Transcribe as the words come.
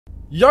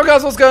Yo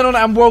guys, what's going on,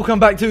 and welcome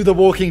back to The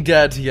Walking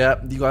Dead. Yeah,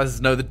 you guys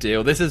know the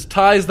deal. This is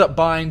Ties That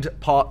Bind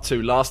Part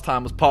 2. Last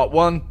time was Part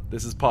 1,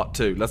 this is Part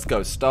 2. Let's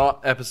go, start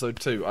Episode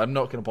 2. I'm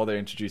not going to bother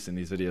introducing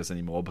these videos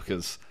anymore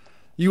because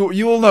you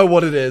all know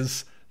what it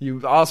is.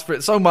 You asked for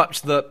it so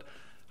much that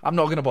I'm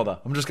not going to bother.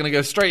 I'm just going to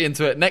go straight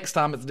into it. Next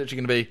time it's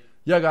literally going to be,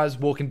 yo guys,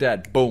 Walking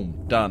Dead.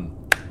 Boom,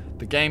 done.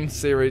 The game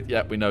series,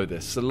 yeah, we know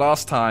this. So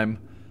last time,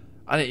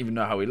 I didn't even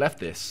know how we left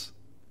this.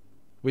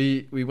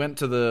 We went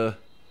to the...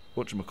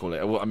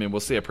 whatchamacallit? I mean, we'll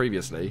see it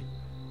previously.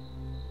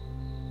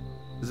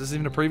 Is this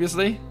even a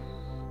previously?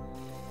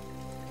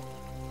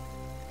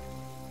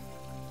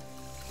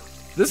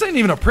 This ain't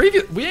even a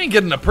previous... We ain't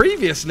getting a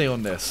previously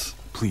on this.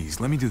 Please,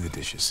 let me do the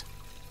dishes.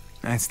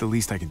 That's the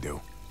least I can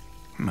do.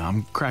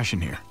 I'm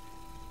crashing here.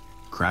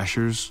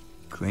 Crashers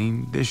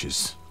clean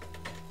dishes.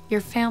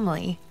 Your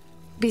family.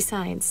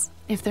 Besides,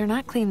 if they're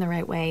not clean the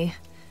right way,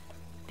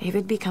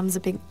 David becomes a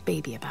big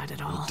baby about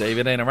it all.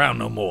 David ain't around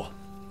no more.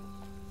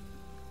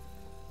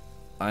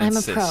 I'm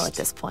a pro at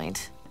this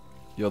point.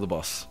 You're the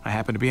boss. I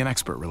happen to be an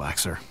expert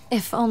relaxer.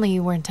 If only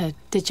you weren't a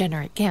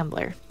degenerate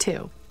gambler,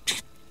 too.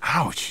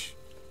 Ouch.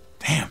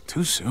 Damn,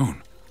 too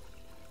soon.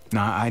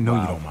 Nah, I know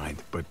you don't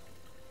mind, but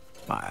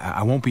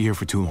I won't be here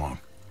for too long.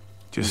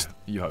 Just...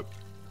 You hope.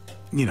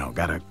 You know,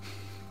 gotta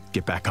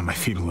get back on my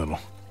feet a little.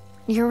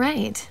 You're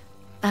right.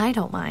 I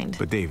don't mind.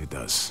 But David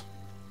does.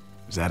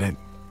 Is that it?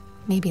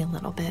 Maybe a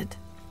little bit.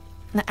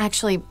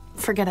 Actually,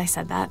 forget I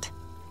said that.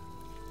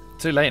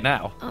 Too late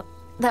now.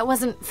 That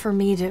wasn't for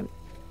me to...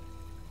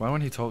 Why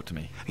won't he talk to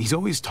me? He's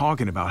always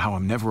talking about how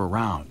I'm never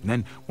around. And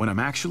then when I'm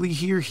actually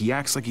here, he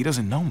acts like he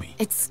doesn't know me.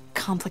 It's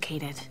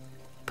complicated.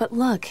 But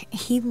look,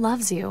 he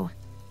loves you.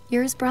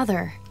 You're his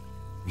brother.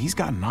 He's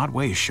got an odd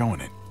way of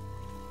showing it.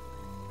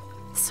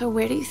 So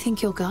where do you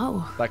think you'll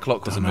go? That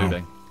clock wasn't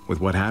moving. With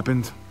what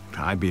happened,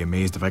 I'd be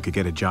amazed if I could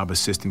get a job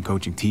assistant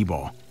coaching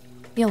T-ball.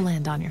 You'll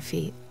land on your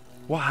feet.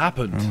 What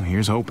happened? Well,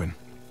 here's hoping.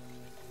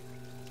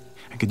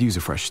 I could use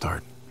a fresh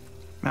start.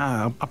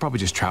 I'll probably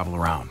just travel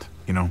around,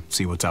 you know,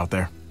 see what's out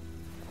there.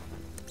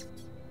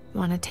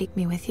 Want to take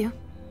me with you?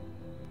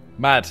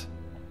 Mad.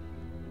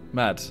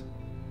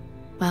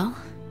 Well?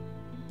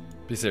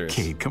 Be serious.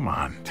 Kate, come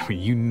on.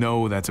 You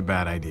know that's a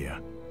bad idea.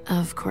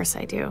 Of course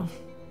I do.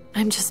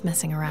 I'm just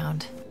messing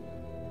around.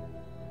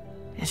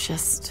 It's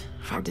just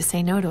hard to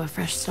say no to a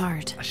fresh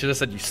start. I should have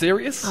said, you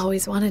serious?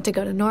 Always wanted to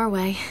go to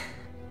Norway.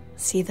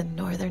 See the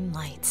northern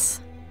lights.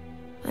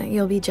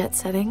 You'll be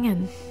jet-setting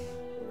and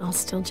I'll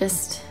still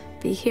just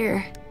be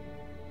here.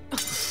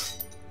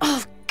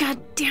 Oh, god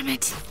damn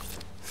it.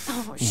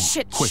 Oh,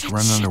 shit, quick, shit,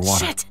 run shit,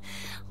 underwater. shit.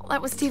 Well,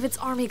 that was David's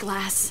army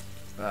glass.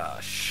 Ah,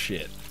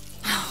 shit.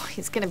 Oh,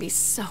 he's gonna be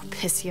so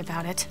pissy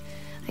about it.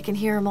 I can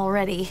hear him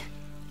already.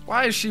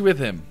 Why is she with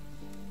him?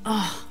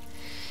 Oh,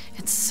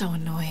 it's so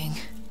annoying.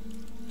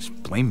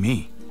 Just blame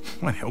me.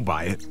 Well, he'll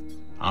buy it.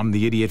 I'm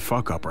the idiot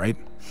fuck-up, right?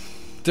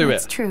 Do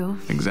That's it. true.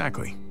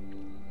 Exactly.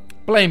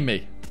 Blame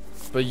me.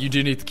 But you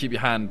do need to keep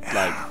your hand,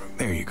 like...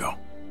 There you go.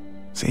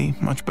 See?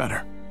 Much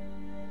better.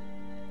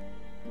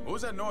 What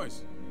was that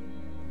noise?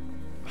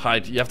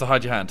 Hide. You have to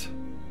hide your hand.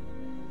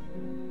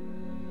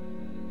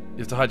 You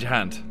have to hide your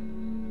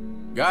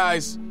hand.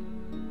 Guys!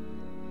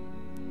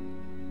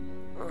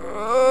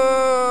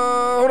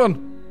 Hold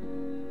on.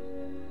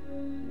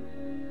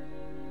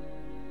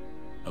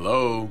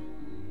 Hello?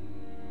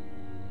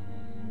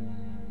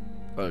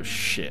 Oh,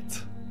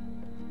 shit.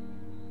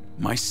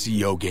 My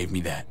CO gave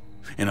me that.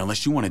 And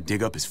unless you want to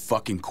dig up his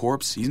fucking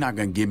corpse, he's not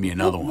gonna give me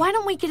another one. Why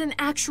don't we get an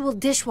actual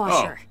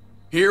dishwasher? Oh,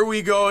 here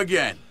we go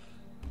again.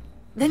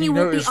 Then He you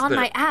won't be noticed on that-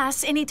 my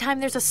ass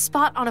anytime there's a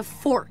spot on a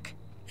fork.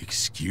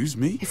 Excuse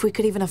me? If we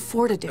could even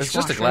afford a dishwasher. It's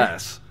just a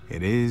glass.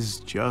 It is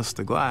just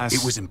a glass.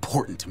 It was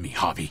important to me,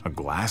 Javi. A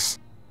glass?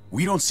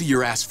 We don't see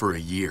your ass for a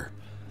year.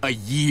 A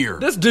year.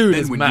 This dude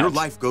then is when mad. your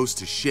life goes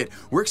to shit,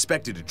 we're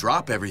expected to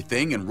drop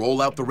everything and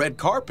roll out the red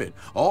carpet.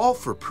 All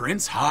for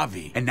Prince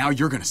Javi. And now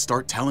you're gonna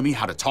start telling me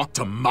how to talk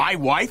to my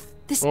wife?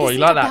 This Oh, you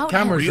isn't like that about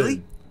camera him. zoom?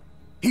 Really?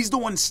 He's the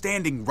one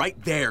standing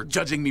right there,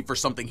 judging me for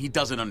something he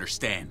doesn't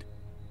understand.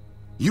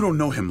 You don't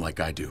know him like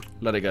I do.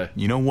 Let it go.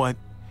 You know what?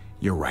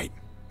 You're right.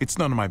 It's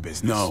none of my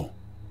business. No,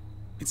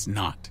 it's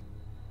not.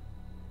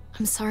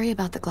 I'm sorry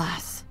about the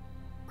glass.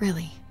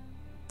 Really.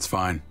 It's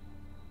fine.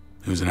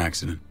 It was an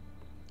accident.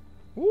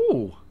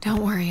 Ooh.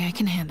 Don't worry, I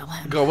can handle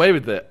him. Got away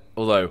with it.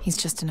 Although, He's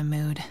just in a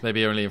mood.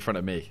 maybe only in front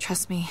of me.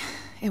 Trust me,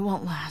 it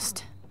won't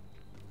last.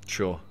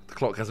 Sure. The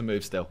clock hasn't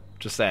moved still.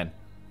 Just saying.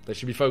 They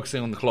should be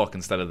focusing on the clock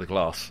instead of the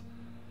glass.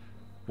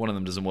 One of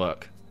them doesn't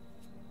work.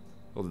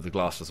 Although the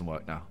glass doesn't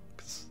work now.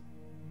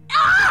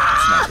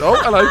 Oh,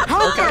 hello.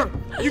 Help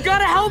her! You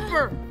gotta help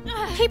her!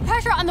 Keep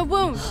pressure on the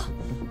wound.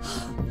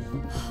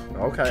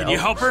 Okay. Can you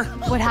help her?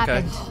 What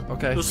happened?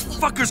 Okay. Those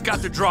fuckers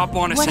got the drop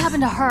on us. What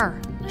happened to her?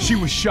 She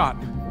was shot.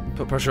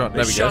 Put pressure on. They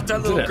There we go. shot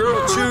that little Did it.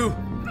 girl too.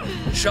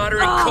 Shot her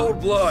in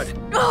cold blood.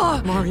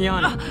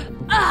 Mariana,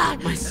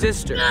 my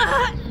sister.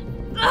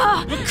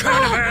 What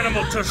kind of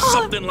animal does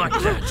something like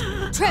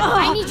that? Trip,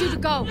 I need you to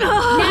go.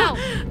 Now.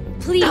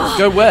 Please.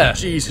 Go where?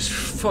 Jesus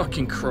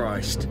fucking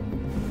Christ.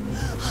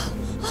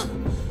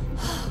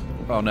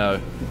 Oh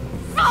no.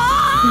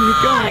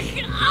 Oh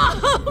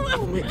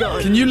my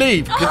god. Can you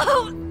leave?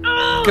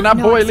 Can that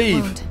No, boy it's a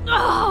leave?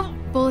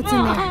 wound. Bullets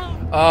in there.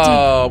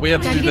 Oh, we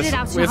have to Gotta do get this. it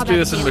out so We have how to do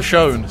that this in feels.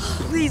 Michonne.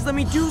 Please let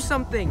me do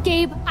something.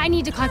 Gabe, I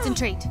need to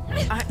concentrate.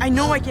 I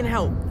know I can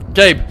help.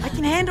 Gabe. I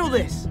can handle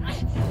this.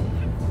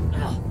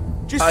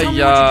 Just I, tell me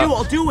what to do.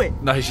 I'll do it.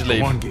 No, he should leave.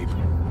 Come on, Gabe.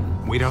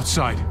 Wait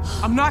outside.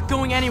 I'm not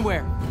going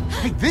anywhere.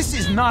 Hey, this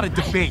is not a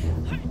debate.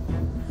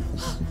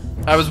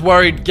 I was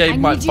worried Gabe I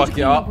might need you to fuck it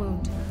clean the up.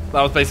 wound.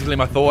 That was basically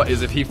my thought,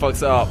 is if he fucks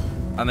it up,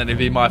 and then it'd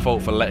be my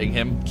fault for letting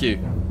him. Cute.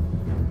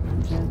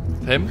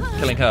 Him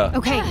killing her.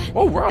 Okay.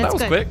 Oh, wow, that that's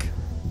was good. quick.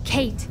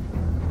 Kate,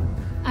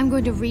 I'm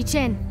going to reach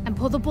in and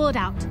pull the bullet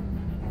out.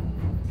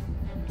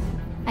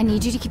 I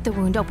need you to keep the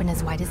wound open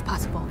as wide as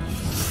possible.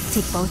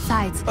 Take both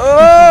sides.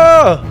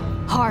 Oh!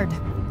 Hard.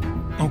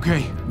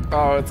 Okay.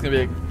 Oh, it's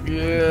gonna be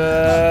a.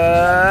 Yeah,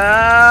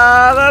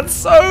 that's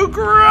so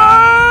gross!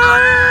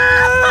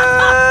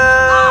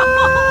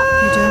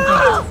 You're doing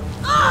great.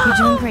 You're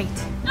doing great.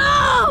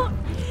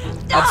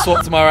 I'd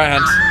swap to my right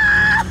hand.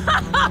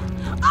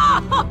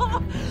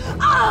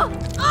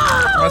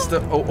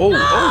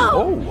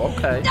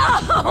 Okay.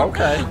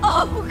 Okay.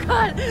 Oh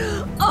god.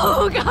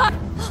 Oh god.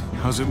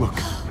 How's it look?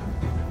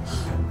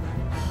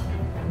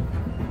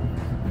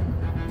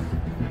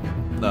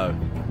 No.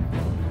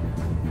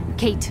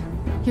 Kate,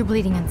 you're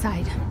bleeding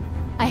inside.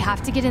 I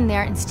have to get in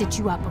there and stitch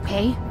you up,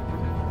 okay?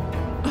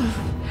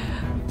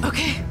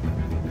 Okay.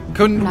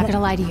 Couldn't I'm not gonna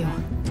lie to you.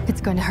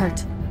 It's going to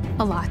hurt.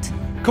 A lot.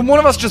 Can one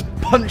of us just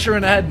punch her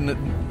in the head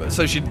and,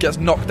 so she gets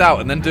knocked out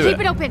and then do Keep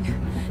it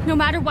open, no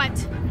matter what.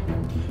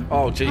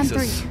 Oh, On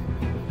Jesus. 3.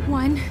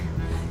 1,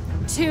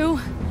 2,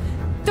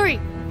 3.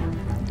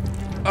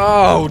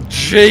 Oh,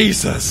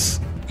 Jesus.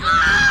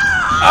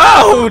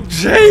 Oh,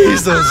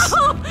 Jesus.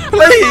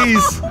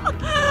 Please.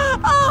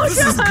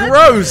 This is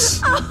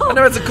gross. I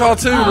know it's a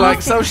cartoon,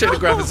 like cell shaded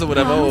graphics or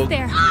whatever, or Almost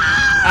there.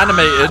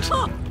 animated,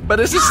 but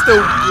this is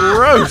still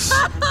gross.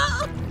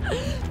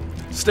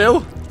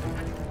 Still?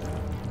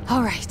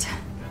 All right.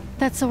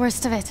 That's the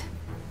worst of it.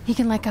 You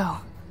can let go.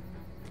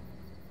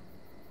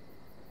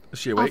 Is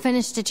she I'll awake?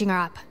 finish stitching her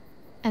up,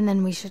 and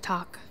then we should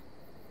talk.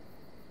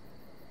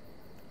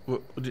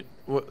 What do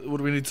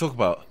we need to talk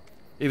about?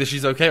 Either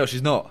she's okay or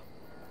she's not.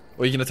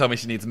 Or are you going to tell me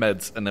she needs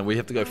meds and then we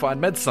have to go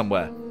find meds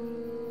somewhere?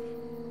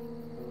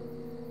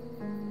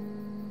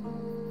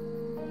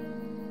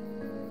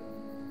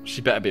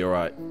 She better be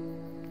alright.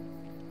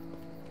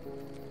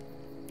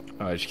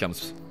 Alright, she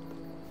comes.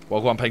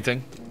 Well, go on,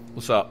 painting.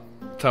 What's up?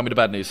 Tell me the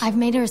bad news. I've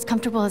made her as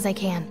comfortable as I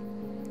can.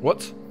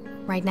 What?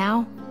 Right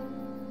now,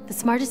 the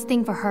smartest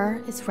thing for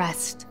her is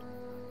rest.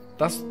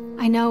 That's...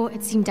 I know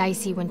it seemed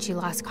dicey when she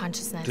lost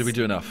consciousness. Did we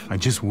do enough? I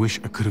just wish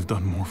I could have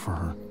done more for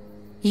her.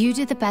 You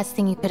did the best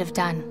thing you could have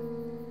done.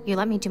 You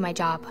let me do my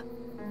job.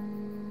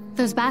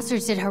 Those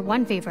bastards did her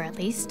one favor at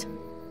least.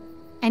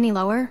 Any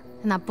lower,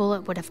 and that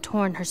bullet would have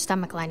torn her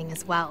stomach lining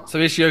as well. So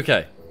is she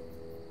okay?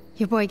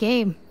 Your boy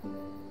Gabe.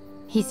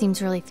 He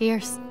seems really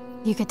fierce.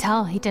 You could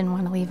tell he didn't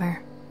want to leave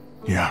her.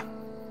 Yeah.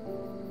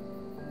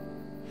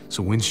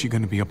 So when's she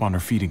gonna be up on her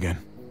feet again?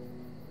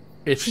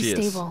 If She's she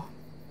is. stable.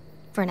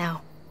 For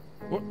now.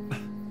 What?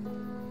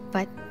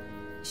 But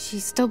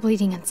she's still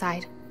bleeding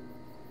inside.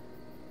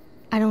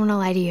 I don't want to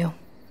lie to you.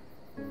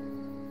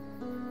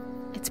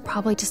 It's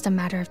probably just a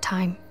matter of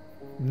time.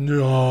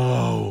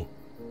 No.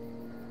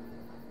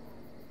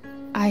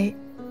 I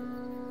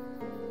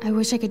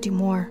wish I could do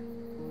more.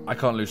 I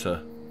can't lose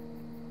her.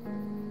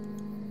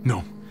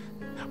 No.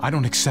 I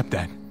don't accept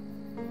that.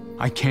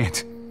 I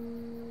can't.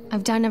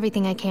 I've done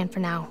everything I can for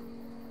now.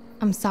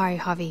 I'm sorry,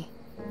 Javi.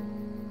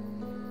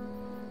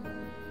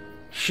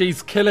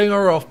 She's killing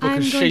her off because I'm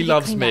going she to get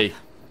loves cleaned me. up.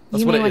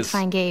 That's You what may it want is. to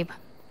find Gabe.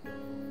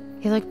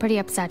 He looked pretty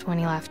upset when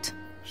he left.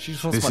 She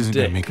just wants This my isn't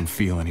dick. gonna make him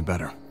feel any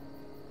better.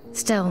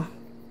 Still,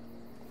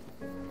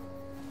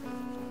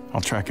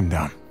 I'll track him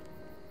down.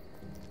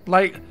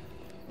 Like,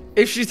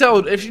 if she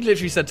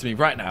literally said to me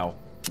right now,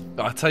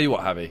 I'll tell you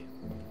what, Javi.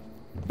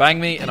 Bang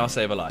me and I'll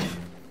save her life.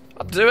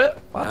 I'll do it.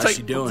 I'll How's take,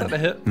 she doing? I'll take the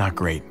hit. Not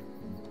great.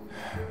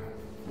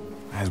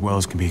 As well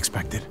as can be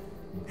expected.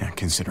 Yeah,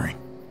 considering.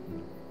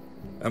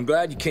 I'm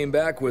glad you came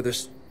back with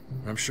us.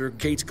 I'm sure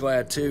Kate's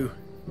glad too.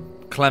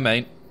 Clem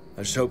ain't.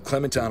 I just hope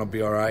Clementine will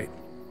be alright.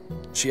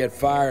 She had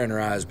fire in her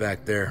eyes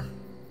back there.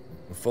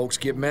 When folks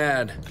get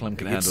mad, Clem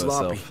can they get handle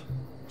sloppy. herself.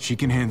 She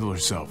can handle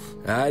herself.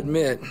 I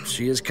admit,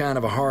 she is kind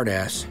of a hard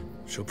ass.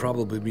 She'll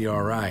probably be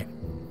alright.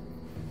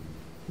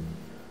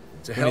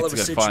 It's a We hell need of a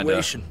to go find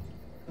her. situation.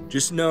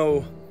 Just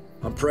know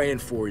I'm praying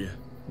for you.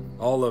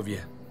 All of you.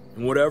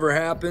 And whatever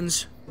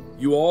happens,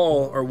 you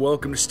all are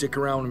welcome to stick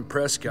around in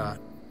Prescott.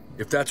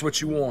 If that's what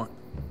you want.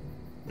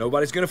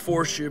 Nobody's gonna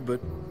force you, but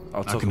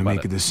I'll Not talk gonna about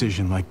make a it.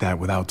 decision like that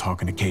without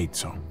talking to Kate,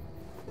 so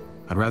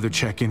I'd rather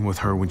check in with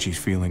her when she's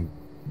feeling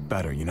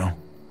better, you know?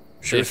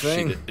 sure if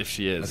thing. if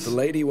she Let is. the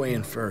lady weigh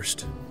in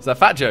first. Is that a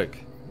fat joke?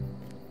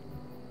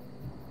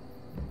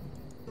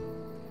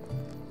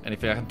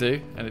 Anything I can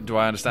do? Do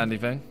I understand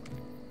anything?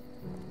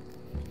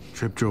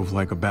 Trip drove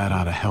like a bat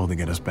out of hell to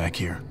get us back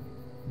here.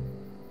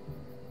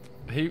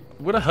 He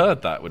would have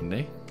heard that, wouldn't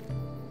he?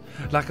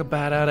 Like a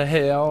bat out of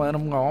hell, and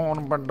I'm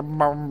gone.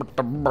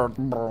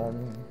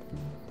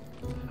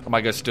 I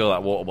might go steal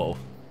that water bottle.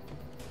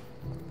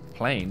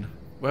 Plane?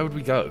 Where would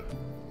we go?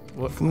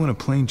 What? Flew in a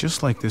plane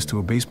just like this to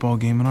a baseball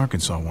game in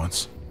Arkansas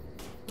once.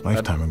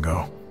 Lifetime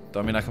ago.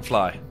 Don't mean I can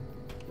fly.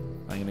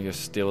 I'm gonna go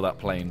steal that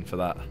plane for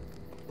that.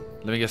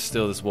 Let me go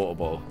steal this water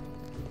bottle.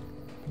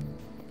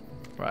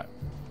 Right.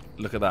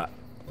 Look at that.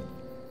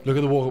 Look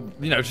at the water.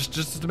 You know,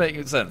 just to make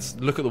it sense.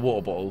 Look at the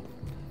water bottle.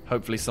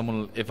 Hopefully,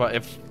 someone. If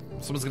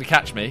someone's gonna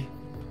catch me.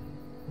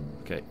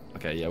 Okay.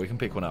 Okay. Yeah, we can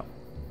pick one up.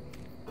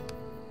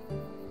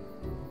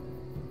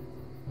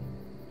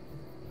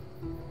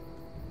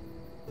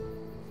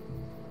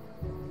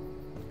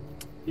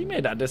 He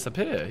made that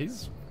disappear.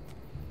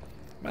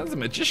 Man's a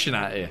magician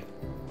out here.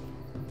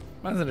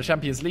 Man's in the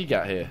Champions League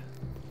out here.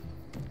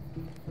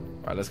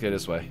 Right, let's go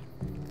this way.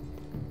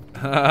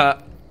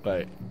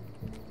 Wait.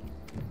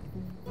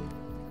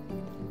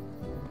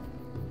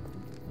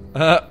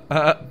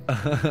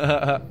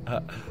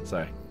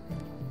 Sorry.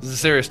 This is a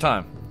serious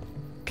time.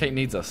 Kate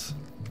needs us.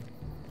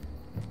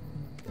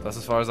 That's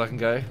as far as I can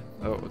go?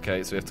 Oh,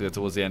 okay, so we have to go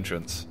towards the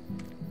entrance.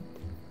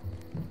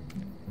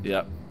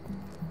 Yep.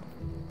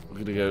 We're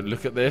gonna go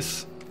look at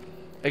this.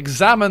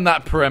 Examine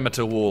that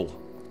perimeter wall.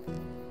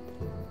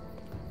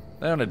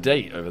 They're on a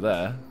date over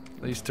there.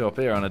 These two up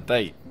here are on a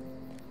date.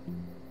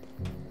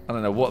 I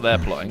don't know what they're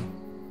plotting.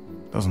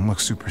 Doesn't look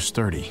super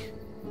sturdy.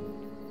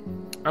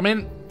 I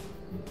mean,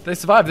 they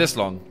survived this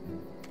long.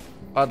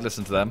 I'd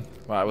listen to them.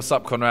 Right, what's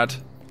up, Conrad?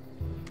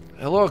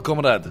 Hello,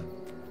 comrade.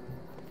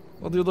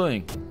 What are you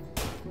doing?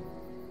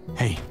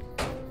 Hey,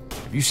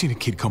 have you seen a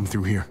kid come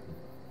through here?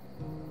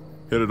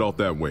 Headed off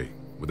that way,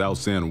 without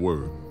saying a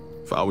word.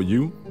 If I were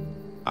you,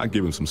 I'd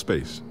give him some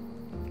space.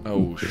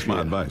 Oh, It's shit.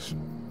 my advice.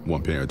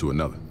 One parent to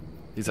another.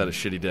 He's had a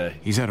shitty day.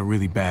 He's had a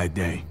really bad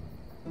day.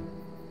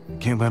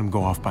 Can't let him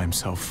go off by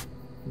himself.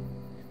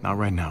 Not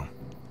right now.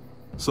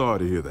 Sorry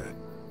to hear that.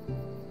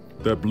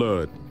 That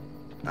blood,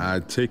 I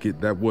take it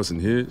that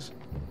wasn't his?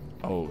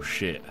 Oh,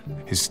 shit.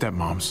 His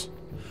stepmom's.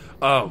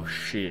 Oh,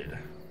 shit.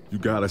 You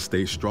gotta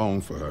stay strong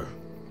for her.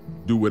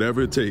 Do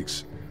whatever it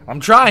takes. I'm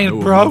trying, Know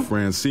if bro. my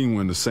Francine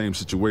were in the same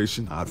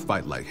situation, I'd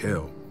fight like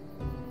hell.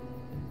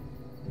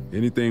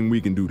 Anything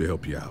we can do to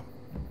help you out,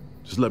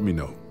 just let me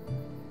know.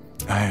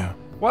 I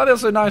Why are they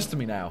so nice to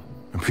me now?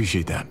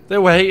 appreciate that. They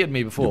were hating me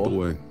Your before.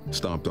 boy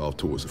stomped off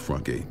towards the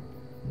front gate.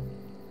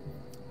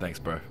 Thanks,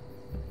 bro.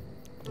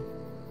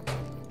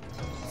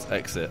 Let's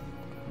exit.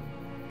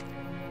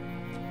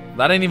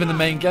 That ain't even the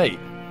main gate.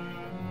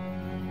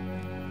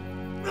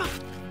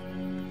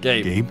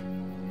 Gabe. Gabe?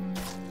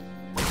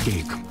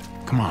 Gabe,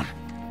 come on.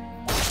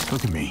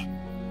 Look at me.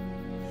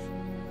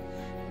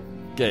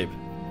 Gabe.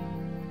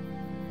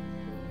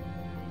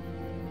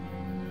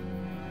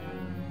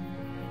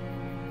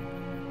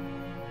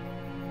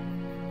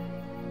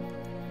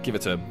 Give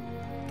it to him.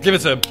 Give it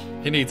to him.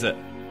 He needs it.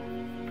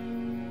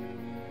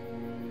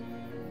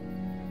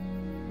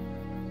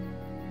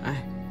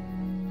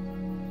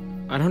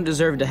 I don't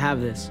deserve to have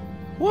this.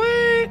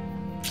 What?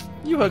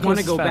 You hurt wanna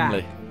Chris's go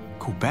family.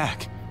 Go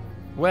back?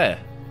 Where?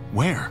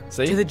 Where?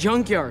 See? To the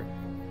junkyard.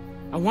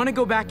 I want to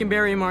go back and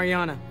bury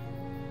Mariana.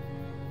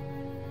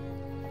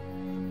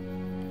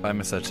 I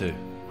miss her too.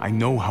 I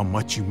know how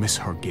much you miss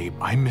her, Gabe.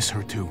 I miss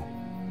her too.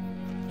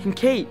 And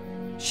Kate,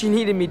 she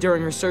needed me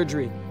during her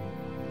surgery.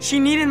 She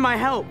needed my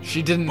help.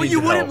 She didn't But need you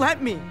your wouldn't help.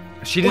 let me.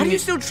 She Why didn't do you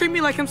need- still treat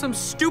me like I'm some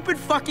stupid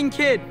fucking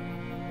kid?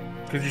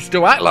 Because you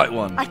still act like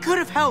one. I could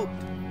have helped.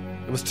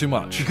 It was too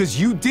much. Because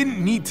you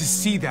didn't need to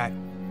see that.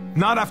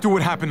 Not after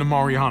what happened to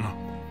Mariana.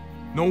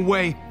 No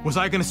way was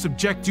I gonna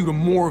subject you to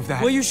more of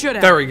that. Well, you should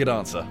have. Very good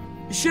answer.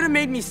 You should have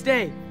made me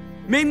stay.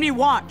 Made me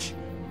watch.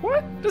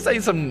 What? This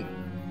ain't some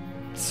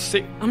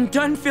sick, I'm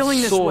done feeling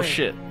this sore way.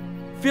 shit.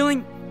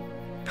 Feeling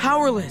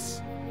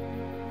powerless.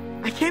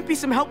 I can't be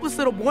some helpless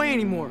little boy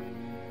anymore.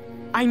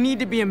 I need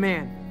to be a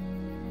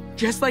man.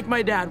 Just like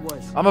my dad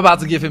was. I'm about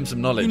to give him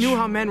some knowledge. He knew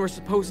how men were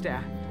supposed to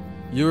act.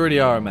 You already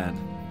are a man.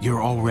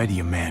 You're already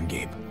a man,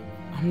 Gabe.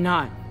 I'm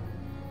not.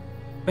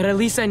 But at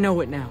least I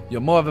know it now.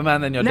 You're more of a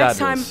man than your Next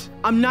dad time, was.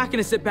 I'm not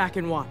gonna sit back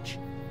and watch.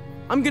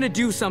 I'm gonna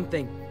do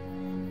something.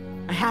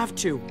 I have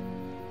to.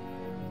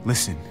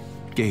 Listen,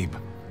 Gabe.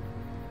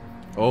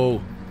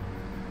 Oh.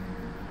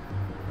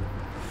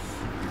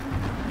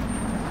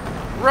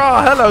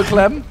 Rah, hello,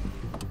 Clem.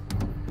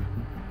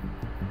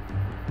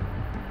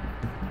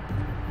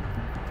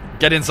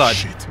 Get inside.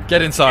 Shit.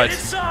 Get inside.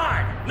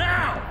 Inside!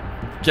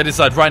 Now! Get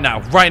inside right now.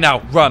 Right now.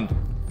 Run.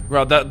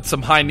 Run. That's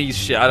some high knees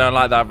shit. I don't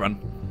like that run.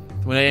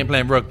 When I ain't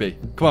playing rugby.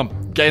 Come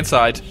on. Get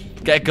inside.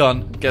 Get a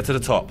gun. Get to the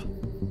top.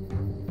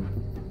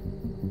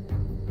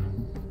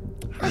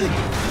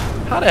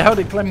 How the hell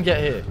did Clem get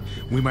here?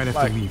 We might have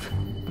Like- to leave.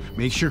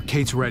 Make sure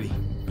Kate's ready.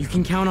 You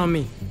can count on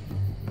me.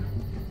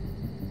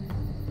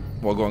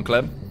 Well, go on,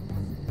 Clem.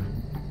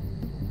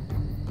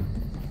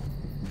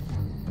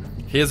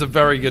 He has a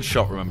very good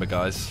shot, remember,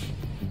 guys.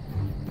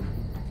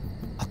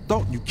 I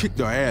thought you kicked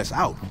her ass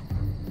out.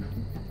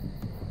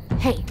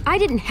 Hey, I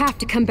didn't have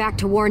to come back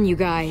to warn you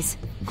guys.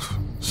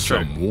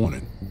 Some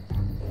warning.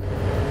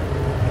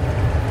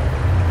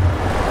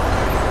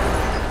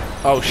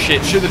 Oh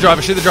shit, shoot the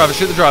driver, shoot the driver,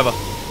 shoot the driver.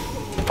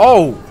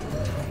 Oh!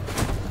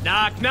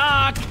 Knock,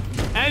 knock!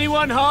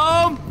 Anyone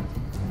home?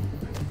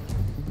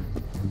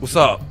 What's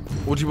up?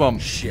 What do you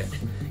want? Shit.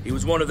 He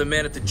was one of the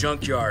men at the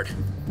junkyard.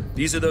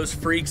 These are those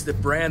freaks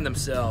that brand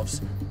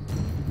themselves.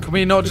 Can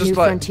we not just New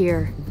like...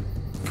 frontier.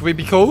 Can we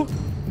be cool?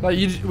 Like,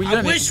 you I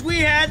don't wish we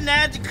hadn't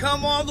had to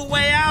come all the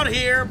way out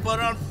here, but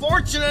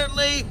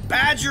unfortunately,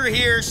 Badger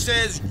here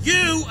says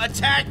you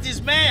attacked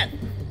his man.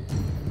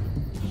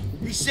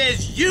 He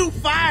says you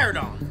fired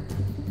on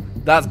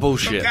him. That's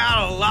bullshit. Took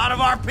out a lot of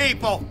our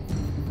people.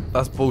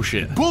 That's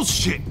bullshit.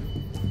 Bullshit!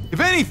 If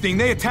anything,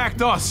 they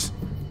attacked us.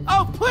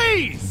 Oh,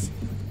 please!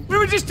 We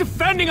were just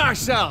defending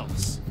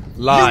ourselves.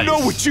 Lies. You know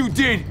what you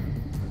did!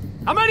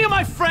 How many of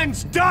my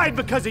friends died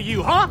because of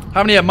you, huh?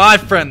 How many of my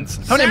friends?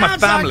 How many of my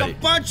Sounds family? like a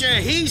bunch of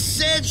he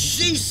said,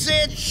 she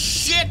said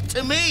shit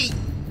to me.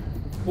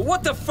 Well,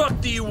 what the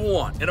fuck do you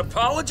want? An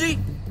apology?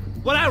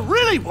 What I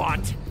really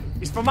want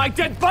is for my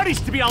dead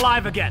buddies to be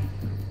alive again.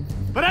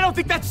 But I don't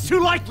think that's too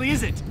likely,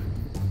 is it?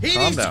 He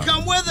Calm needs down. to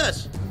come with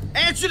us.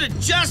 Answer to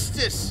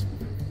justice.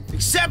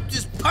 Accept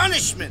his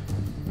punishment.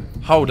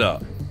 Hold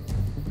up.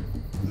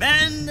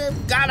 Men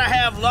have gotta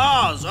have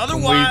laws,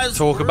 otherwise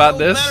talk we're about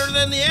no this? better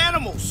than the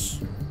animals.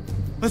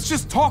 Let's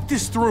just talk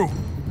this through.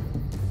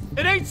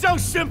 It ain't so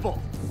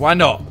simple. Why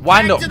not? Why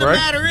Fact not, of bro? the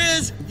matter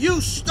is,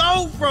 you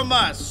stole from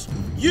us.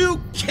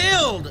 You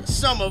killed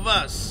some of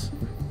us.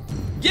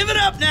 Give it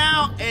up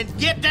now and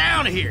get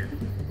down here.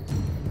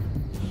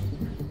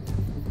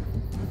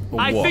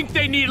 I What? think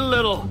they need a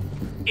little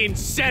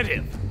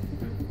incentive.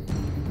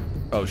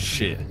 Oh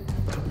shit.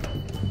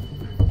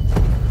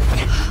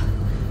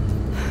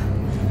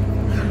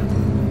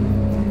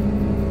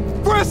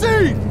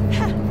 Francine!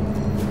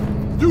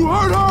 You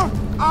hurt her?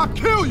 I'll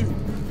kill you!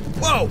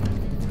 Whoa!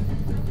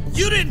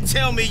 You didn't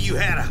tell me you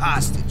had a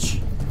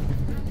hostage.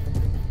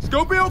 It's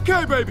gonna be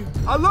okay, baby.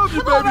 I love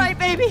you, baby. All right,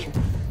 baby.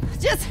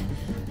 Just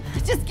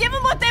give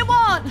them what they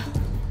want.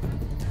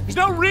 There's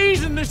no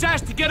reason this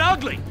has to get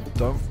ugly.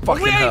 Don't But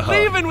fucking we hurt ain't her.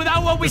 leaving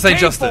without what we This ain't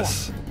paid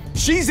justice. for.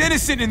 She's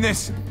innocent in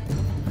this.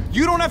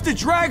 You don't have to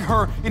drag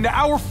her into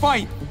our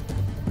fight.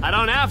 I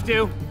don't have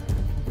to,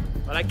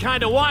 but I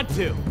kinda want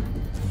to.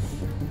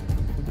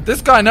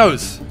 This guy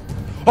knows.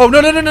 Oh no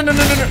no no no no no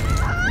no no!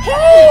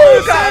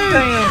 Oh god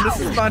damn! This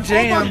is my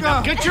jam.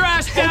 God. Get your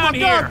ass down my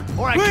here, God,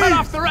 or I please. cut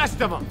off the rest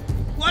of them.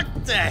 What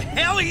the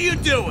hell are you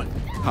doing?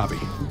 Javi,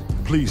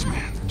 please,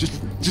 man.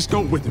 Just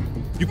go with him.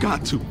 You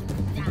got to.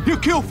 He'll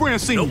kill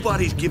Francine.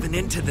 Nobody's giving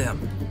in to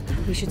them.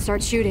 We should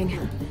start shooting.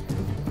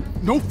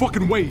 No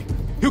fucking way.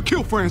 He'll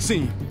kill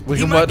Francine. We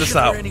He can might work this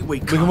kill her out. anyway,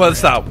 We can work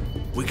this out.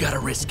 Conrad. We gotta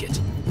risk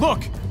it.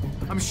 Look,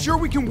 I'm sure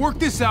we can work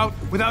this out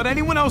without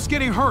anyone else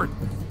getting hurt.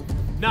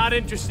 Not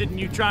interested in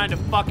you trying to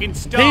fucking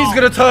stall. He's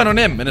gonna turn on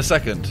him in a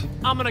second.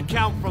 I'm gonna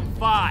count from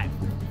 5.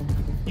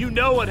 You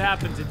know what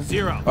happens at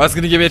 0. Oh, it's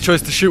gonna give me a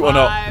choice to shoot or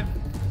not. 5,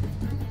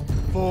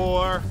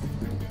 4,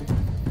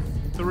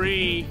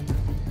 3,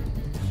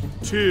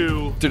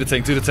 2. Do the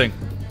thing. Do the thing.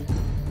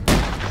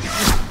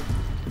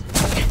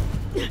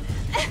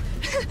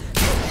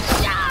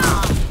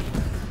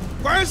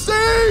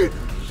 Francine!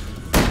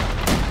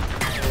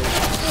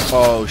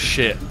 Oh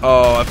shit.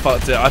 Oh, I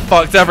fucked it. I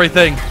fucked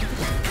everything.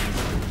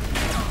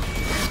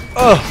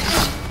 Oh.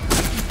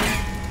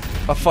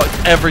 I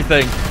fucked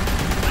everything.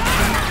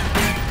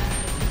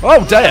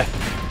 Oh, dare.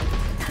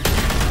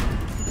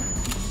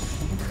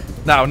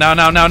 Now.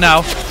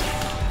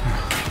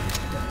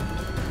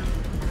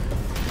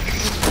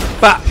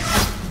 Bap.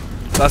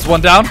 That's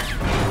one down.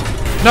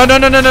 No.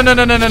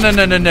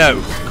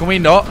 Can we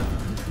not?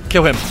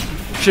 Kill him.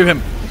 Shoot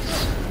him.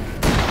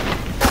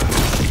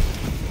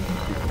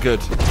 Good.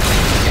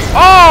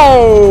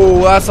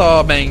 Oh, that's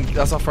our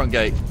front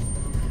gate.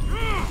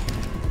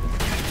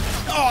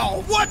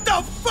 Oh, what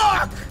the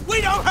fuck?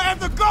 We don't have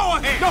the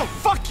go-ahead. No,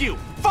 fuck you.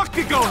 Fuck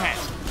the go-ahead.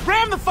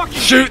 Ram the fucking...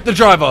 Shoot the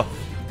driver.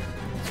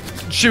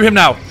 Shoot him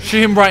now.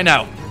 Shoot him right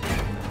now.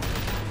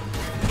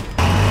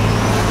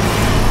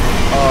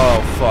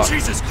 Oh, fuck.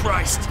 Jesus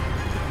Christ.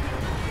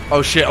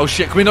 Oh, shit.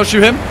 Can we not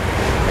shoot him?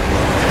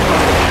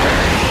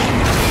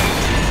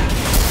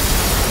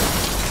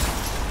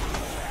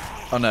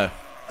 Oh, no.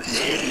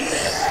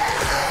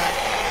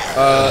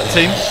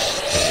 Team.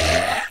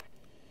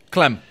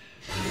 Clem.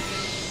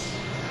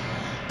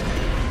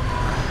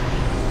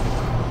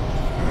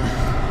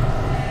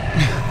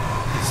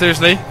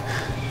 Seriously?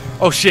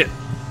 Oh shit.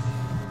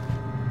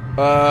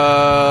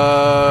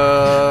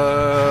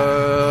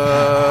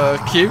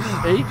 Q?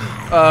 E?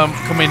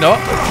 Can we not?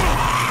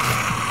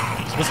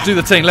 Let's do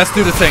the thing.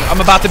 I'm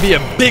about to be a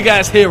big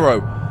ass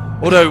hero.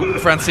 Although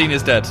Francine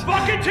is dead.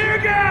 Fucking tear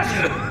gas!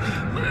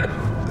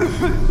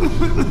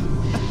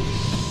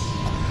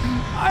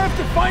 I have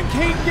to find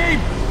Kate and Gabe.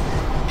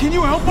 Can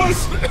you help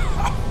us?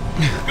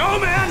 Go,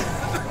 man!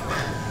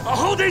 I'll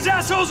hold these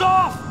assholes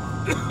off!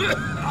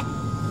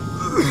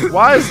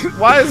 Why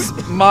is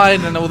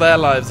mine and all their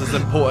lives as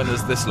important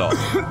as this lot?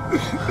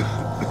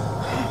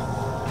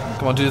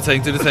 Come on, do the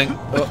thing, do the thing.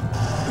 Oh.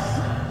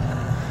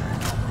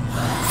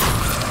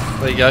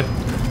 There you go.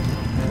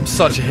 I'm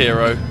such a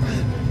hero.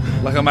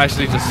 Like I'm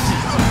actually just...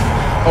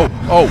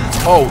 Oh,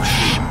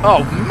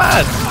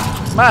 mad.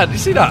 Mad, you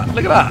see that?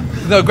 Look at that.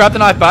 No, grab the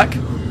knife back.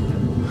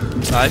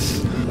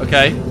 Nice.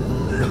 Okay.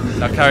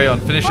 Now carry on.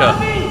 Finish her.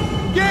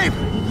 Gabe!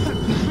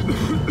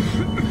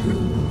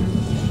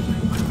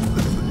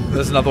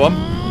 There's another one.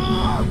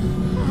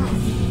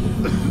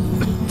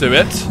 Do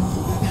it.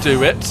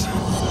 Do it.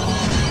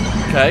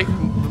 Okay.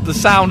 The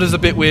sound is a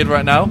bit weird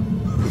right now.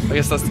 I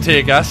guess that's the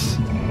tear gas.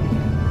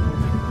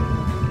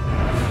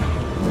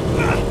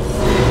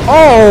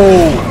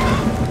 Oh!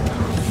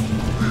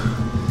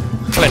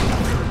 Click.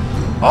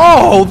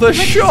 Oh, the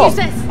shot!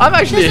 I'm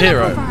actually a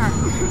hero.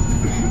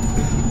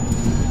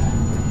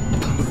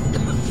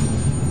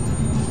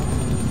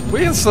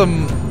 We have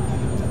some...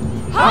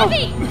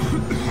 Harvey!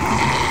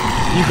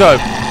 You go.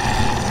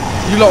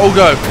 You lot all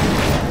go.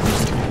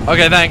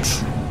 Okay,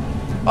 thanks.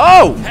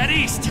 Oh! Head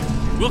east.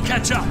 We'll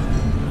catch up.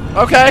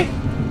 Okay.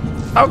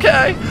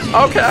 Okay.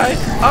 Okay.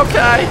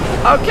 Okay.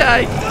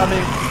 Okay. I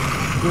mean,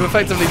 we've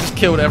effectively just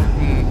killed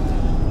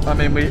I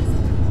mean,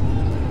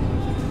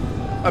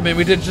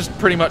 we did just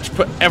pretty much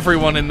put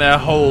everyone in their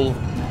whole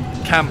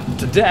camp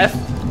to death.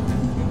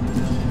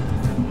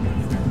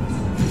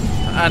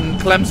 And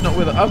Clem's not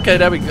with us. Okay,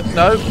 there we go.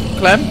 No,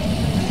 Clem.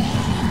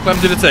 Clem,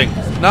 do the thing.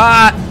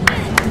 Nah.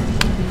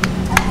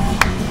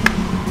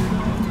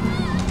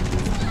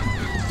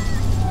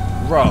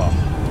 Raw.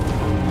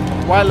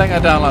 Why laying her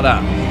down like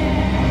that?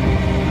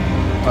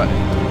 Right.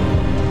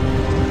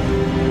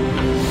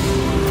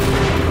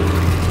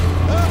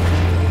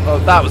 Oh,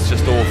 that was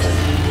just awful.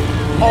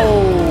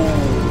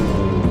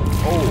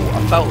 Oh,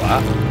 I felt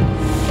that.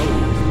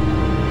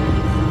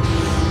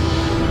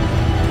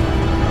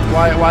 Oh.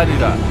 Why do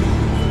that?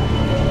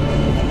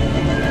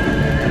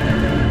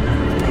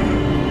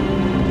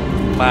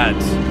 Mad.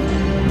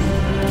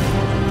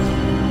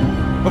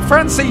 But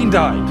Francine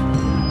died.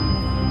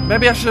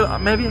 Maybe I should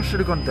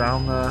have gone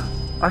down there.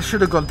 I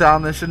should have gone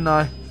down there, shouldn't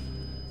I?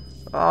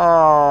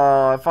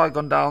 Oh, if I'd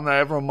gone down there,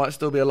 everyone might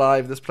still be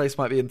alive. This place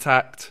might be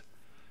intact.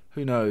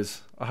 Who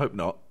knows? I hope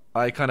not.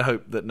 I kind of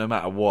hope that no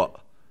matter what.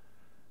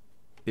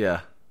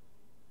 Yeah.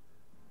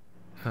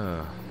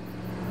 I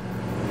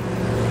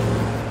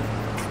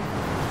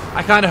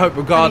kind of hope,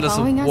 regardless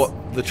of what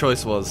the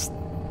choice was,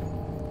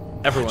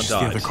 everyone Just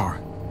died. the other car.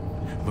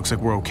 Looks like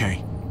we're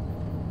okay.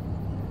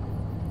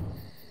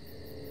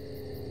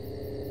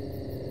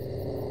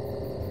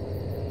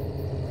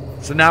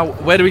 So now,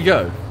 where do we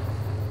go?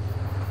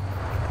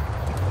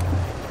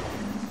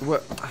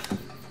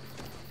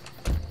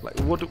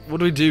 What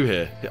do we do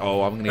here?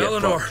 Oh, I'm gonna get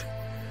Eleanor. fucked.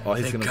 Oh,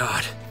 he's Thank gonna.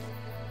 God.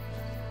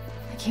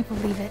 I can't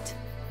believe it.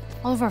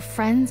 All of our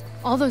friends,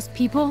 all those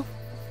people.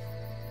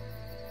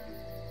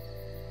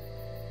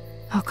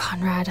 Oh,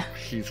 Conrad.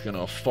 He's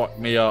gonna fuck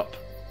me up.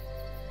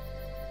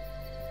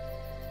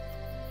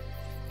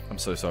 I'm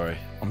so sorry.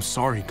 I'm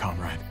sorry,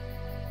 Conrad.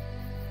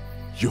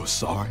 You're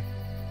sorry?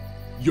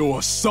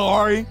 You're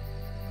sorry?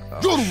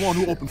 You're the one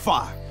who opened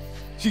fire.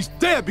 She's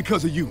dead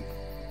because of you.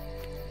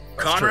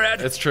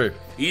 Conrad? It's true.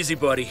 Easy,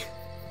 buddy.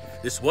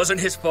 This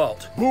wasn't his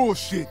fault.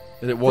 Bullshit.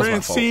 It was my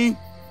fault. Francine,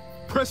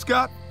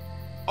 Prescott,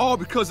 all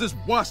because this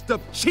washed-up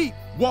cheat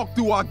walked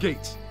through our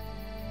gates.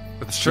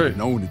 It's true. Should've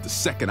known it the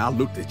second I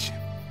looked at you.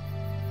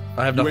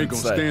 I have You nothing ain't to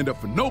gonna say. stand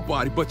up for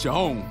nobody but your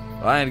own.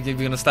 I ain't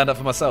even gonna stand up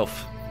for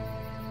myself.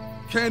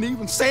 Can't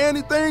even say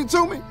anything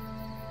to me?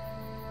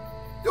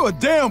 You're a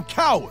damn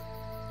coward.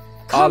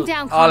 Calm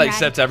down, I'll Conrad,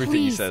 accept everything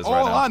he please. says All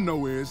right now. I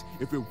know is,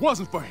 if it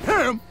wasn't for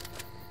him,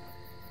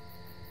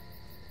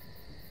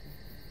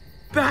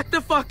 Back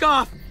the fuck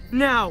off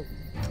now.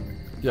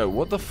 Yo,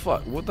 what the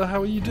fuck? What the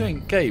hell are you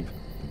doing, Gabe?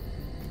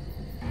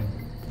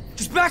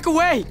 Just back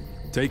away.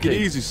 take Gabe.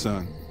 it easy,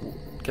 son.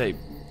 Gabe,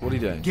 what are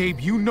you doing? Gabe,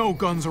 you know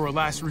guns are a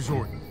last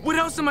resort. What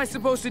else am I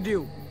supposed to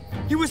do?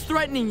 He was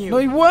threatening you. No,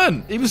 he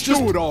weren't. He was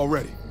just. Do it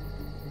already.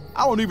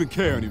 I don't even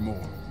care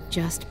anymore.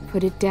 Just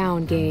put it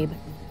down, Gabe.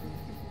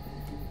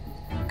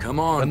 Come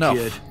on, Enough.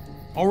 kid.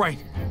 All right.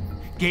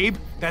 Gabe,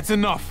 that's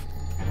enough.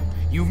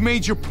 You've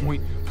made your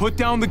point. Put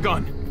down the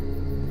gun.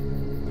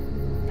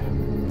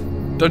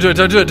 Don't do it.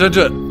 Don't do it. Don't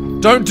do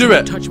it. Don't do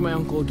it. Touch my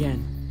uncle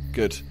again.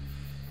 Good.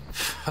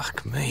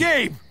 Fuck me.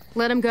 Gabe!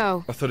 Let him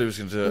go. I thought he was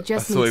gonna do it.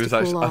 just I thought he needs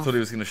was to cool I off. thought he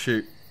was gonna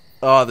shoot.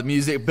 Oh, the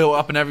music built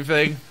up and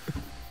everything.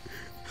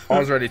 I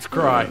was ready to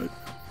cry.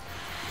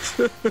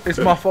 It's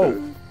my fault.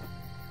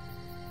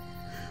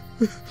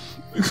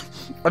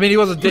 I mean, he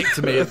was a dick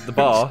to me at the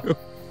bar,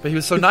 but he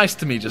was so nice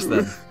to me just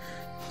then.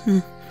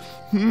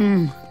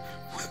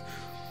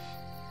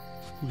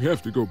 We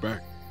have to go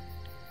back.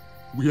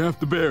 We have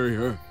to bury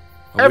her.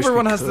 I wish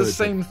Everyone we has the could, but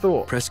same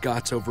thought.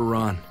 Prescott's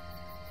overrun.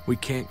 We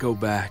can't go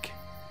back.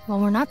 Well,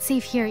 we're not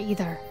safe here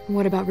either.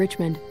 What about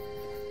Richmond?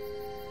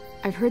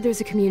 I've heard there's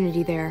a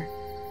community there.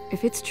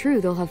 If it's true,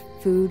 they'll have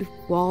food,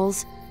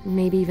 walls,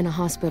 maybe even a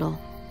hospital.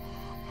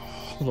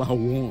 All I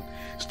want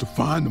is to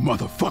find the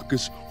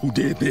motherfuckers who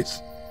did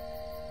this.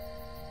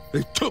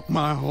 They took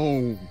my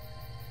home.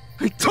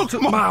 He took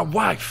my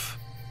wife.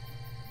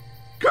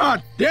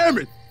 God damn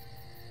it!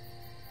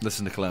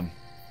 Listen to Clem.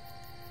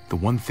 The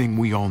one thing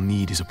we all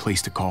need is a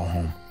place to call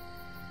home.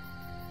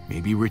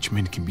 Maybe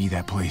Richmond can be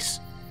that place.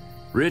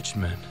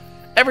 Richmond?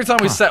 Every time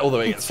we settle, though,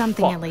 it It's gets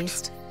something fucked. at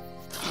least.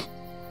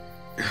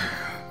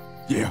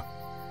 Yeah.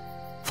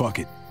 Fuck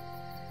it.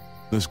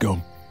 Let's go.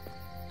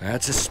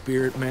 That's a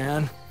spirit,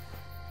 man.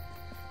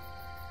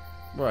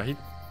 Right,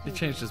 he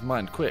changed his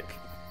mind quick.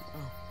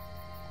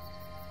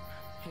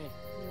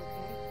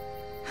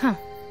 Huh.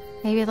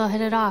 Maybe they'll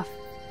hit it off.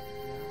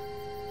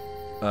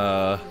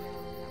 I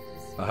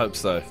hope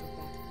so.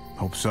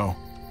 Hope so.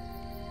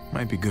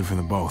 Might be good for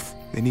them both.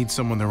 They need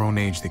someone their own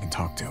age they can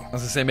talk to. I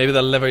was gonna say, maybe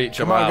they'll level each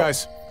other Come on, out.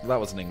 guys. That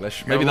wasn't English.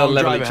 Got Maybe a they'll long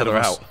level drive each ahead other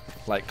of us.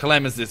 out. Like,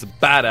 Clem is this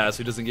badass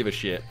who doesn't give a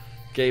shit.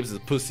 Gabe's a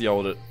pussy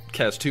hole that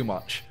cares too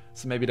much.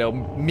 So maybe they'll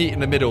meet in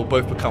the middle,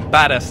 both become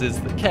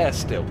badasses that care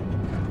still.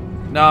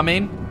 Know what I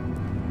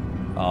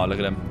mean? Oh, look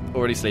at them.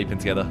 Already sleeping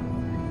together.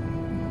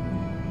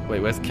 Wait,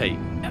 where's Kate?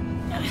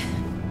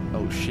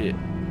 Oh, shit.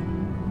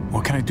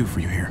 What can I do for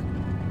you here?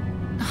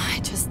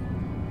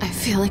 I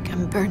feel like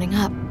I'm burning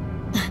up.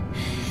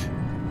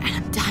 And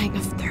I'm dying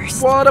of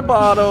thirst. Water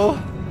bottle.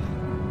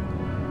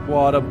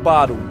 Water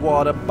bottle,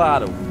 water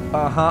bottle.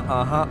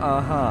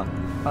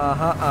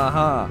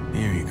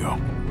 Here you go.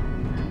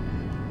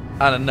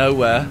 Out of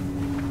nowhere,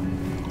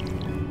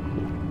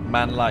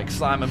 man like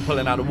Simon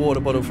pulling out a water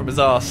bottle from his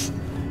ass.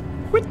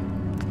 Whit.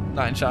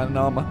 Knight in shining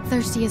armor.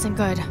 Thirsty isn't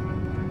good.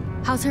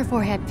 How's her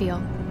forehead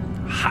feel?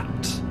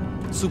 Hot.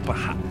 Super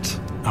hot.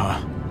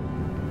 Hot.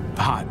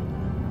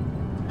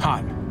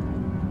 Hot.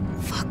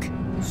 Fuck.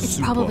 It's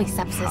Super probably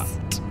sepsis. hot.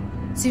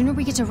 Sooner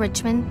we get to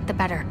Richmond, the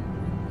better.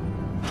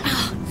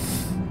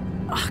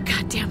 Oh,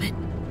 god damn it.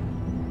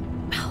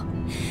 Oh,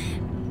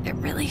 it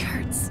really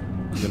hurts.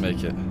 You can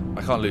make it.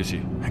 I can't lose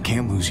you. I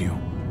can't lose you.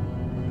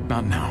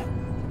 Not now.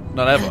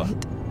 Not ever.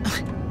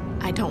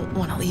 And I don't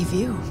want to leave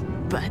you,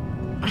 but...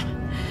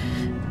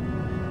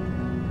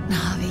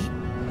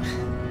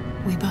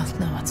 Javi, we both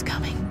know what's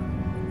coming.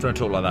 Don't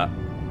talk like that.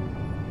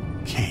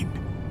 Kate.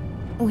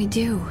 We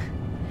do.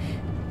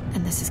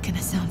 And this is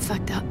gonna sound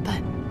fucked up,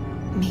 but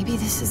maybe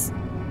this is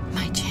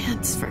my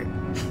chance for...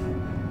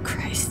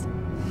 Christ.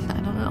 I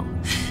don't know.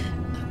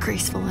 A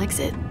graceful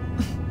exit.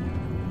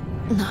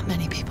 Not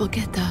many people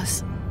get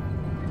those.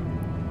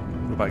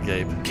 What about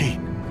Gabe? Kate.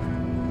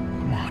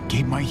 Come on,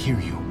 Gabe might hear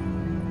you.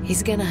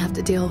 He's gonna have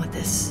to deal with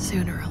this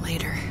sooner or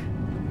later.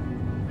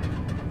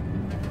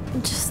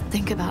 Just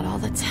think about all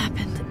that's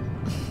happened.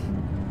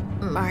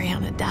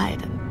 Mariana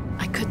died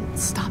and I couldn't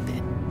stop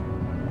it.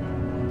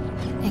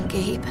 And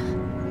Gabe,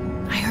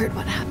 I heard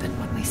what happened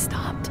when we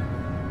stopped.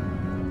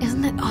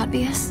 Isn't it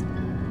obvious?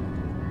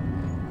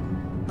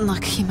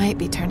 Look, he might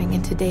be turning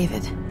into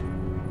David.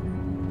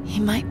 He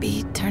might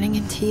be turning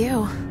into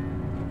you.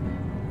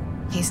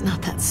 He's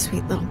not that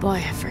sweet little boy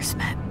I first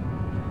met.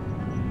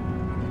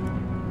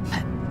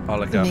 But I'll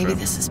look after maybe him.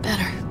 this is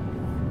better.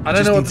 I don't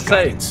Just know what need to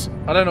say. guidance.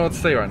 I don't know what to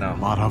say right now. A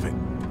lot of it.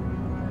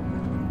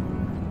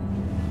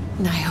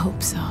 I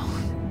hope so.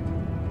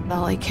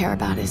 All I care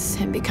about is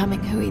him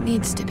becoming who he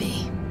needs to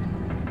be.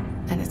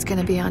 And it's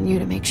gonna be on you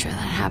to make sure that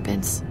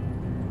happens.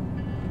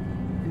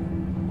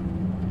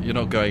 You're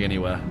not going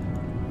anywhere.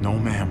 No,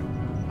 ma'am.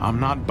 I'm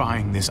not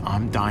buying this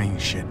I'm dying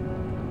shit.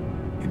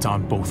 It's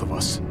on both of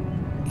us.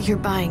 You're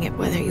buying it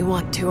whether you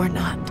want to or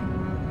not.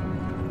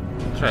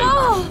 Hey.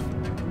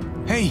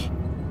 Oh! Hey,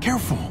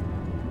 careful.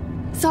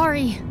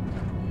 Sorry.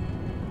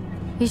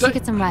 You should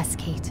get some rest,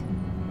 Kate.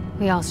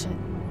 We all should.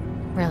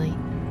 Really.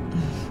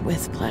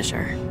 With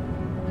pleasure.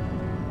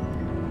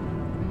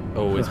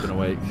 Always been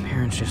awake.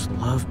 Parents just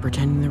love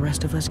pretending the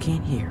rest of us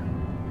can't hear.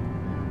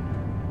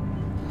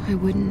 I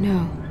wouldn't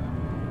know.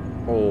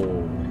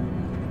 Oh.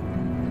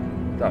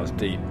 That was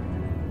deep.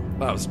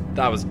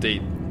 That was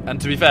deep. And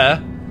to be fair,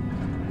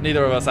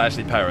 neither of us are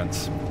actually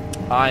parents.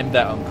 I'm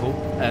their uncle,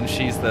 and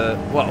she's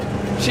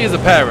she is a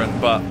parent,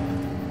 but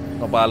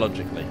not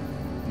biologically. Know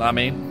what I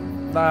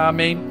mean? Know what I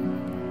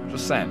mean?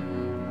 Just saying.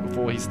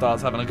 Before he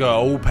starts having a go at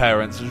all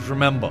parents, just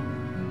remember,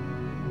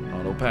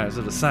 not all parents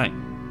are the same.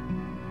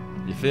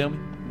 You feel me?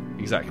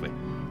 Exactly.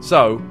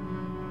 So,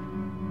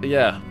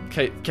 yeah,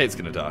 Kate's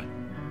gonna die.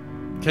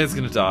 Kate's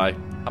gonna die.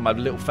 I'm my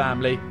little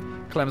family.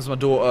 Clem's my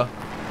daughter.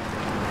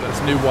 Got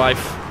this new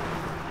wife.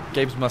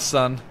 Gabe's my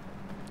son.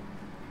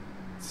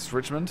 Is this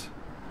Richmond?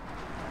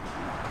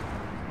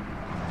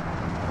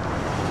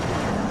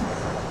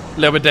 A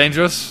little bit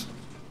dangerous.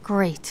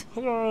 Great.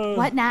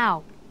 What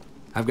now?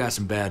 I've got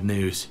some bad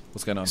news.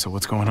 What's going on? So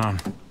what's going on?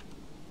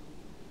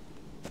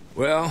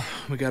 Well,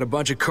 we got a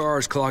bunch of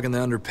cars clogging the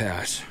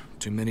underpass.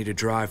 Too many to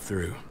drive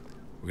through.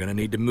 We're gonna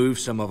need to move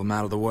some of them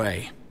out of the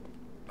way.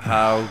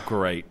 How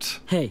great.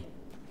 Hey,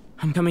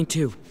 I'm coming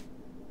too.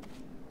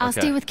 I'll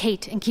Okay. stay with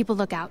Kate and keep a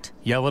lookout.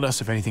 Yell at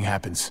us if anything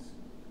happens.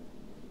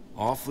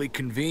 Awfully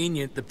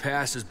convenient the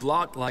pass is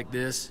blocked like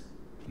this.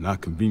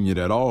 Not convenient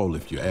at all,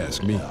 if you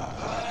ask me.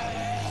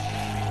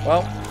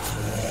 Well.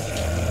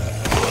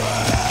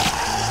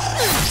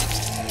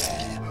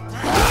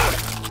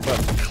 But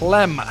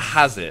Clem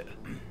has it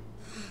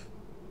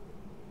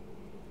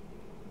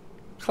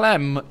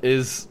Clem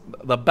is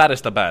the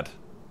baddest of bad.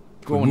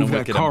 Go on Move and that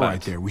wicked car and bad.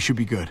 right there. We should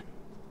be good.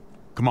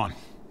 Come on.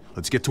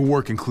 Let's get to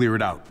work and clear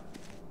it out.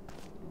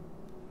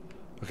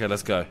 Okay,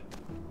 let's go.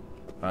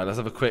 Alright, let's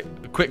have a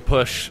quick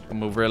push,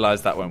 and we'll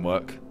realize that won't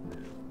work.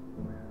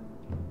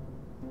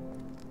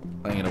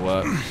 Ain't gonna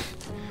work.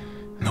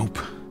 Nope.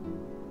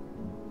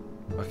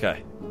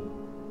 Okay.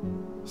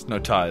 There's no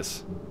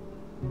tires.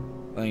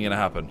 Ain't gonna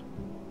happen.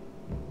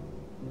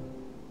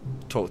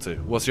 Talk to.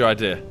 What's your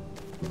idea?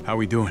 How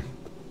we doing?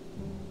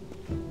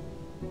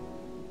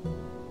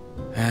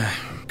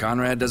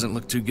 Conrad doesn't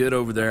look too good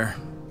over there.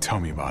 Tell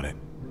me about it.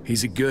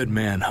 He's a good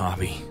man,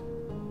 Javi.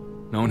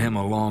 Known him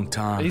a long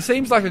time. He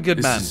seems like a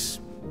good man. This is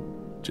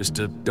just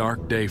a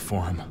dark day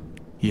for him.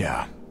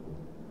 Yeah.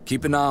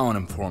 Keep an eye on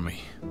him for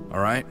me,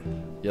 alright?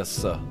 Yes,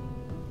 sir.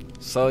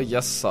 Sir,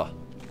 yes, sir.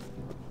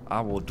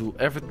 I will do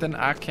everything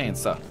I can,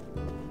 sir.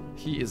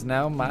 He is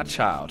now my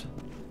child.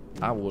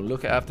 I will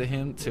look after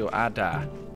him till I die.